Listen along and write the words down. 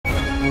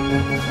Hey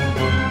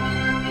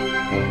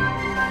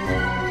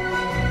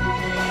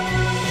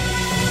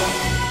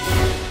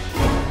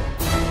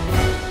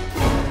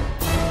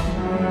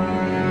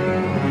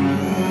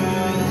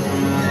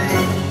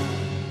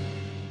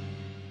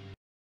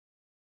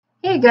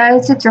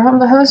guys, it's your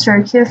humble host,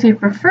 Rick. If you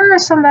prefer,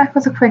 so I'm back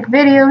with a quick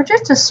video,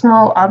 just a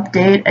small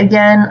update.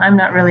 Again, I'm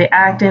not really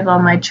active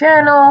on my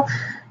channel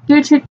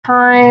due to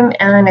time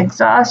and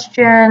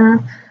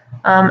exhaustion.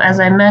 As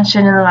I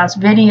mentioned in the last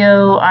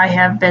video, I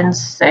have been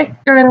sick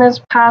during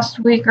this past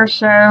week or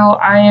so.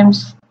 I am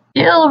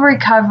still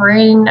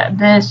recovering.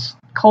 This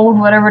cold,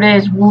 whatever it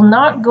is, will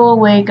not go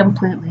away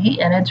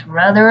completely, and it's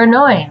rather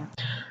annoying.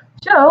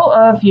 So,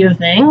 a few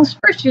things.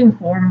 First and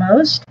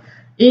foremost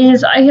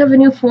is I have a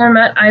new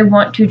format I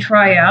want to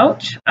try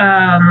out.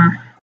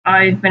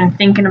 I've been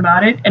thinking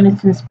about it, and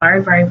it's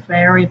inspired by a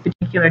very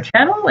particular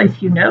channel.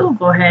 If you know,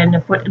 go ahead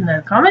and put in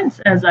the comments,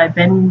 as I've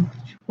been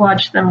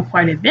watched them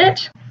quite a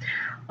bit.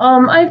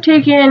 I've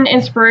taken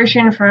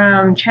inspiration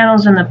from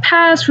channels in the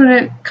past when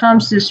it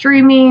comes to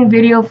streaming,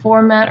 video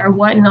format, or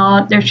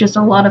whatnot. There's just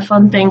a lot of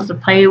fun things to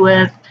play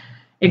with,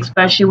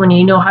 especially when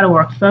you know how to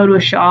work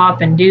Photoshop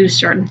and do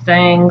certain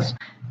things.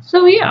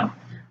 So yeah.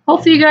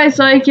 Hopefully you guys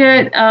like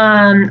it.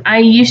 I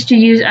used to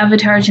use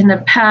avatars in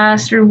the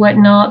past or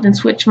whatnot, then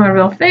switch my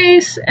real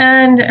face,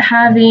 and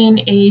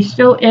having a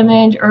still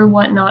image or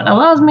whatnot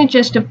allows me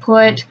just to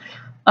put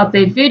up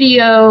a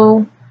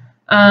video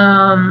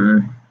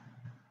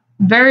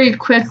very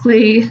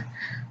quickly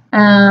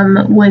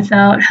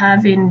without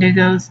having to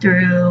go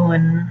through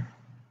and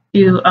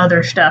do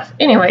other stuff.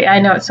 Anyway,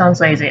 I know it sounds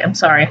lazy. I'm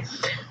sorry.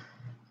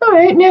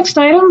 Alright, next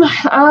item.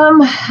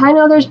 I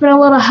know there's been a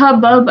lot of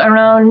hubbub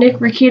around Nick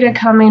Rekieta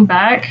coming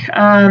back.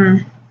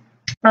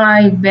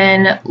 I've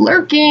been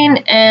lurking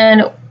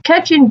and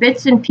catching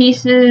bits and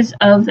pieces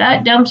of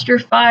that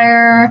dumpster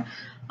fire.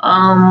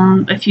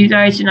 If you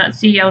guys did not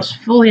see, I was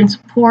fully in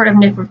support of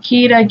Nick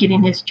Rekieta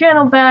getting his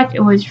channel back.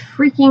 It was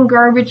freaking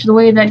garbage the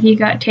way that he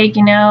got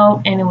taken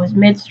out, and it was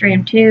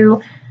midstream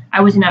too. I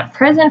was not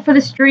present for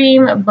the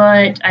stream,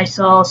 but I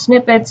saw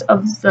snippets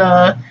of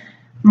the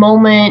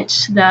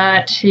moment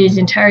that his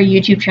entire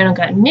YouTube channel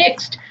got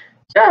nixed.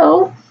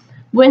 So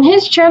when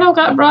his channel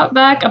got brought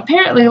back,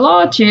 apparently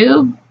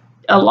LawTube,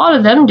 a lot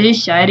of them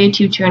decided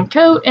to turn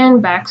coat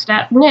and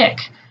backstab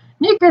Nick.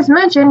 Nick has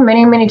mentioned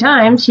many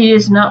times he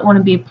does not want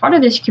to be part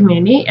of this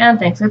community and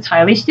thinks it's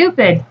highly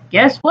stupid.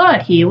 Guess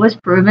what? He was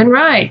proven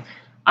right.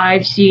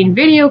 I've seen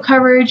video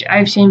coverage,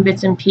 I've seen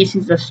bits and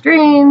pieces of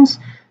streams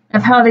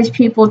of how these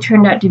people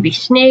turned out to be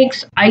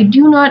snakes. I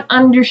do not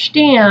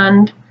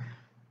understand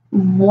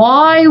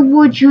why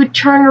would you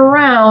turn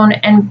around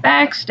and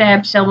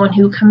backstab someone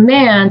who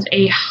commands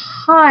a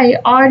high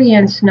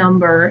audience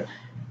number,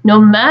 no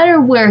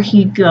matter where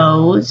he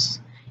goes,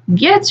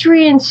 gets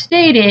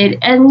reinstated,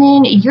 and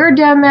then your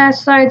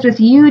dumbass sides with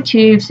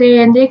YouTube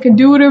saying they can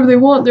do whatever they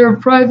want, they're a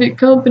private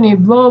company,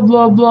 blah,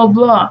 blah, blah,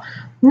 blah.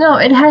 No,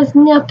 it has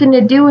nothing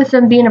to do with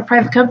them being a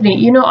private company.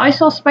 You know, I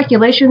saw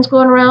speculations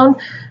going around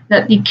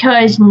that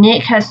because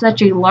Nick has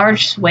such a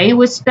large sway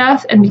with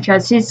stuff, and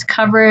because his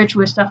coverage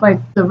with stuff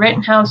like the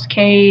Rittenhouse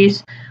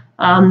case,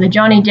 the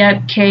Johnny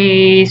Depp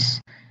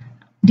case,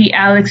 the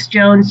Alex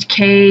Jones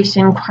case,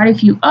 and quite a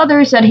few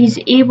others, that he's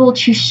able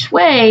to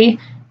sway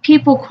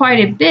people quite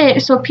a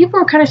bit. So people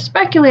were kind of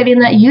speculating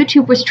that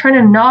YouTube was trying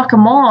to knock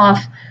him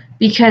off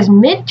because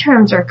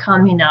midterms are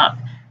coming up.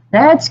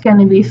 That's going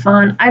to be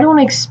fun. I don't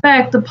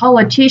expect the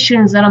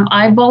politicians that I'm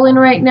eyeballing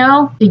right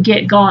now to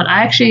get gone.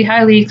 I actually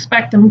highly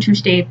expect them to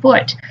stay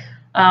put.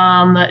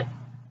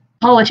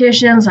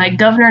 Politicians like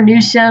Governor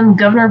Newsom,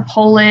 Governor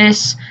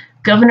Polis,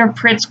 Governor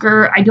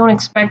Pritzker, I don't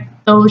expect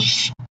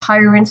those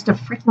tyrants to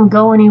freaking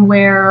go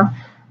anywhere.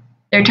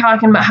 They're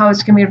talking about how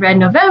it's going to be red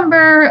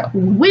November.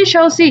 We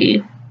shall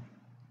see.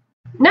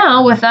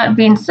 Now, with that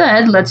being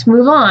said, let's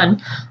move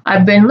on.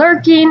 I've been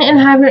lurking and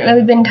haven't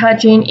really been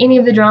touching any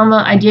of the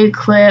drama. I did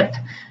clip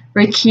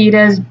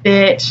Rekieta's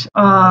bit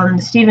on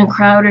the Steven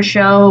Crowder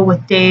show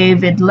with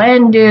David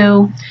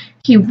Landu.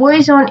 He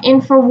was on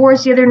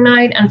InfoWars the other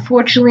night.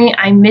 Unfortunately,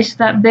 I missed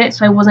that bit,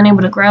 so I wasn't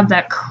able to grab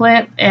that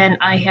clip, and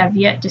I have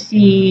yet to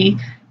see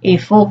a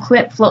full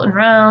clip floating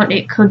around.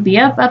 It could be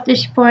up at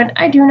this point.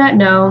 I do not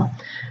know.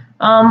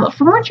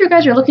 From what you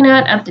guys are looking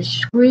at the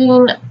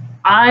screen,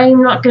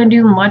 I'm not going to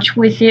do much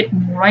with it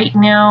right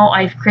now.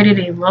 I've created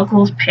a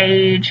locals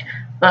page,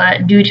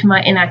 but due to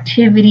my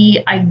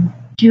inactivity, I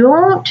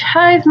don't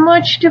have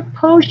much to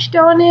post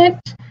on it,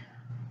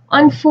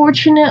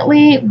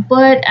 unfortunately.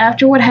 But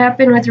after what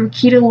happened with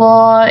Rekieta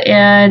Law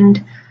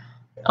and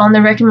on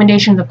the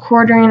recommendation of the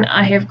quartering,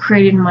 I have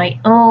created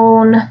my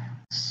own.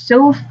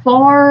 So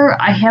far,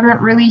 I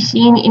haven't really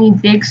seen any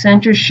big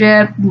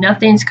censorship.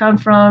 Nothing's come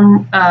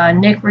from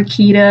Nick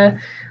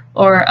Rekieta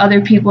or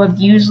other people have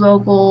used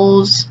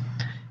locals.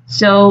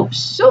 So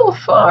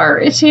far,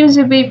 it seems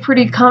to be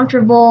pretty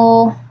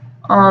comfortable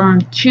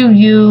to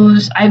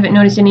use. I haven't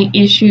noticed any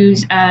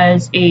issues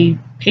as a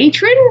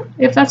patron,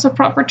 if that's a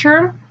proper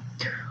term,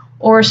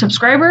 or a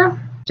subscriber.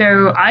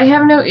 So I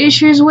have no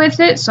issues with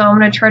it, so I'm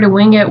going to try to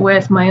wing it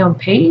with my own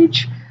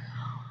page.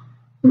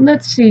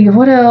 Let's see,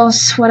 what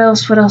else?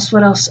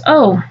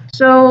 Oh,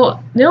 so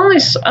the only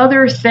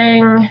other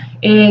thing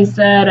is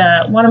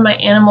that one of my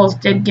animals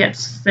did get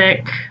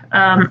sick.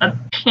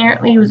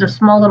 Apparently it was a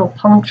small little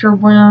puncture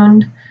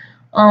wound.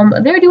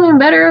 They're doing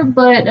better,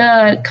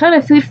 but kind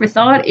of food for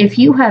thought. If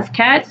you have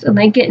cats and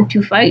they get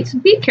into fights,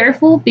 be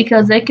careful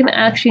because they can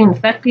actually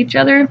infect each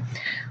other.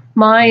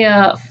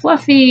 My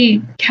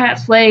fluffy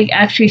cat's leg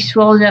actually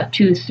swelled up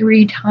to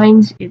 3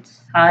 times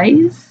its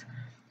size.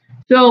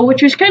 So,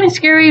 which was kind of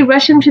scary.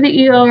 Rushed him to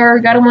the ER,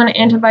 got him on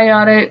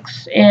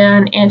antibiotics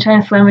and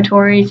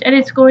anti-inflammatories, and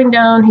it's going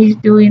down. He's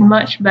doing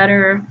much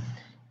better.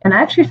 And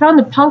I actually found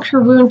the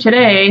puncture wound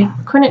today.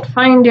 Couldn't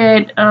find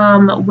it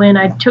when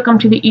I took him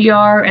to the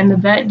ER, and the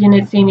vet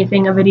didn't see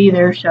anything of it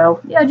either.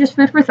 So, yeah, just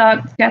food for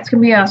thought. Cats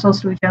can be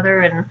assholes to each other,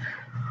 and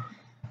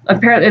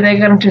apparently they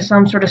got into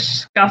some sort of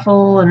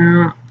scuffle,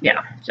 and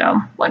yeah,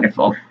 so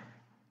wonderful.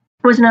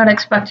 Was not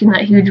expecting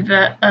that huge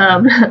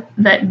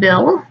vet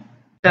bill.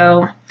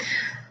 So,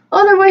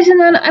 otherwise than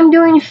that, I'm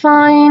doing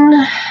fine.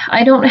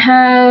 I don't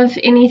have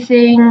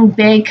anything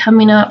big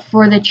coming up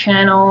for the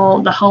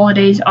channel. The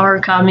holidays are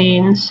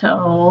coming,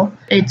 so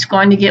it's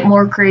going to get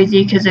more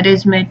crazy because it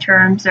is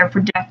midterms. They're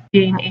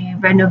projecting a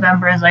red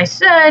November, as I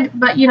said,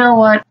 but you know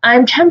what?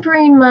 I'm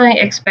tempering my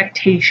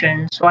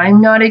expectations, so I'm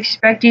not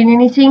expecting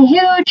anything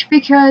huge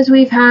because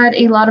we've had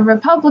a lot of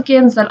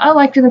Republicans that I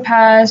liked in the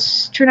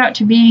past turn out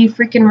to be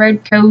freaking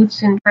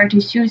redcoats and try to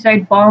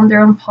suicide bomb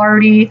their own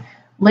party.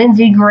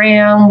 Lindsey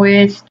Graham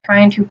with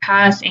trying to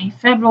pass a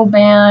federal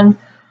ban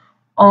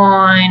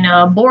on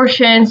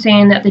abortion,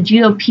 saying that the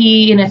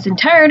GOP in its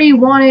entirety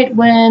want it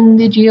when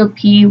the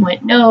GOP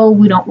went, no,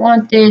 we don't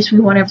want this. We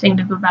want everything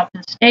to go back to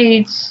the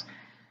states.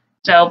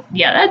 So,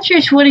 yeah, that's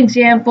just one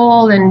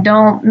example. And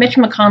Mitch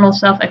McConnell's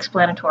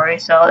self-explanatory.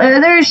 So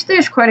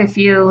there's quite a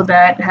few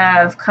that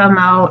have come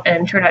out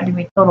and turned out to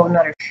be total and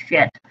utter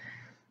shit.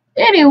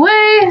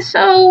 Anyway,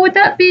 so with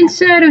that being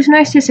said, it was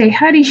nice to say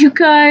hi to you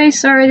guys.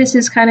 Sorry, this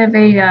is kind of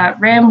a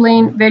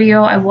rambling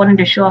video. I wanted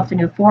to show off the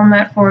new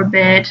format for a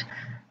bit,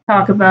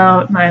 talk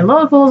about my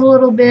locals a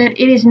little bit.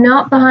 It is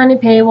not behind the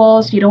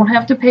paywall, so you don't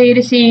have to pay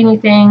to see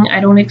anything.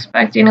 I don't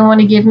expect anyone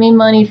to give me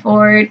money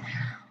for it.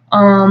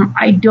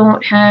 I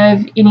don't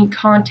have any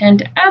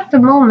content at the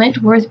moment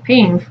worth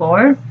paying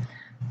for.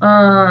 So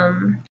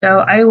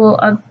I will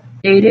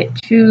update it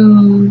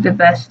to the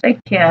best I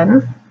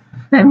can.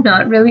 I'm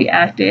not really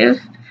active.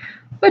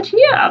 But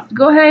yeah,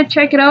 go ahead,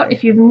 check it out.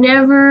 If you've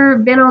never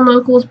been on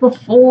Locals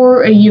before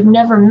or you've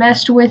never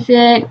messed with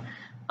it,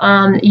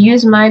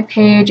 use my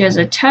page as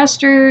a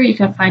tester. You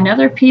can find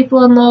other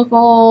people in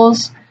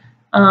Locals.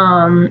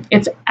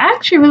 It's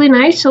actually really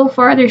nice so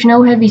far. There's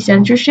no heavy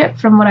censorship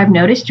from what I've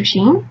noticed or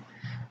seen.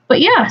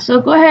 But yeah,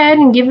 so go ahead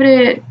and give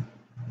it a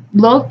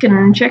look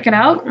and check it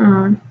out.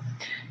 And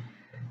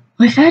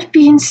with that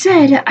being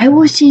said, I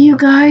will see you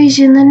guys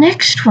in the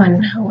next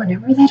one,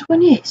 whatever that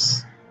one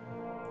is.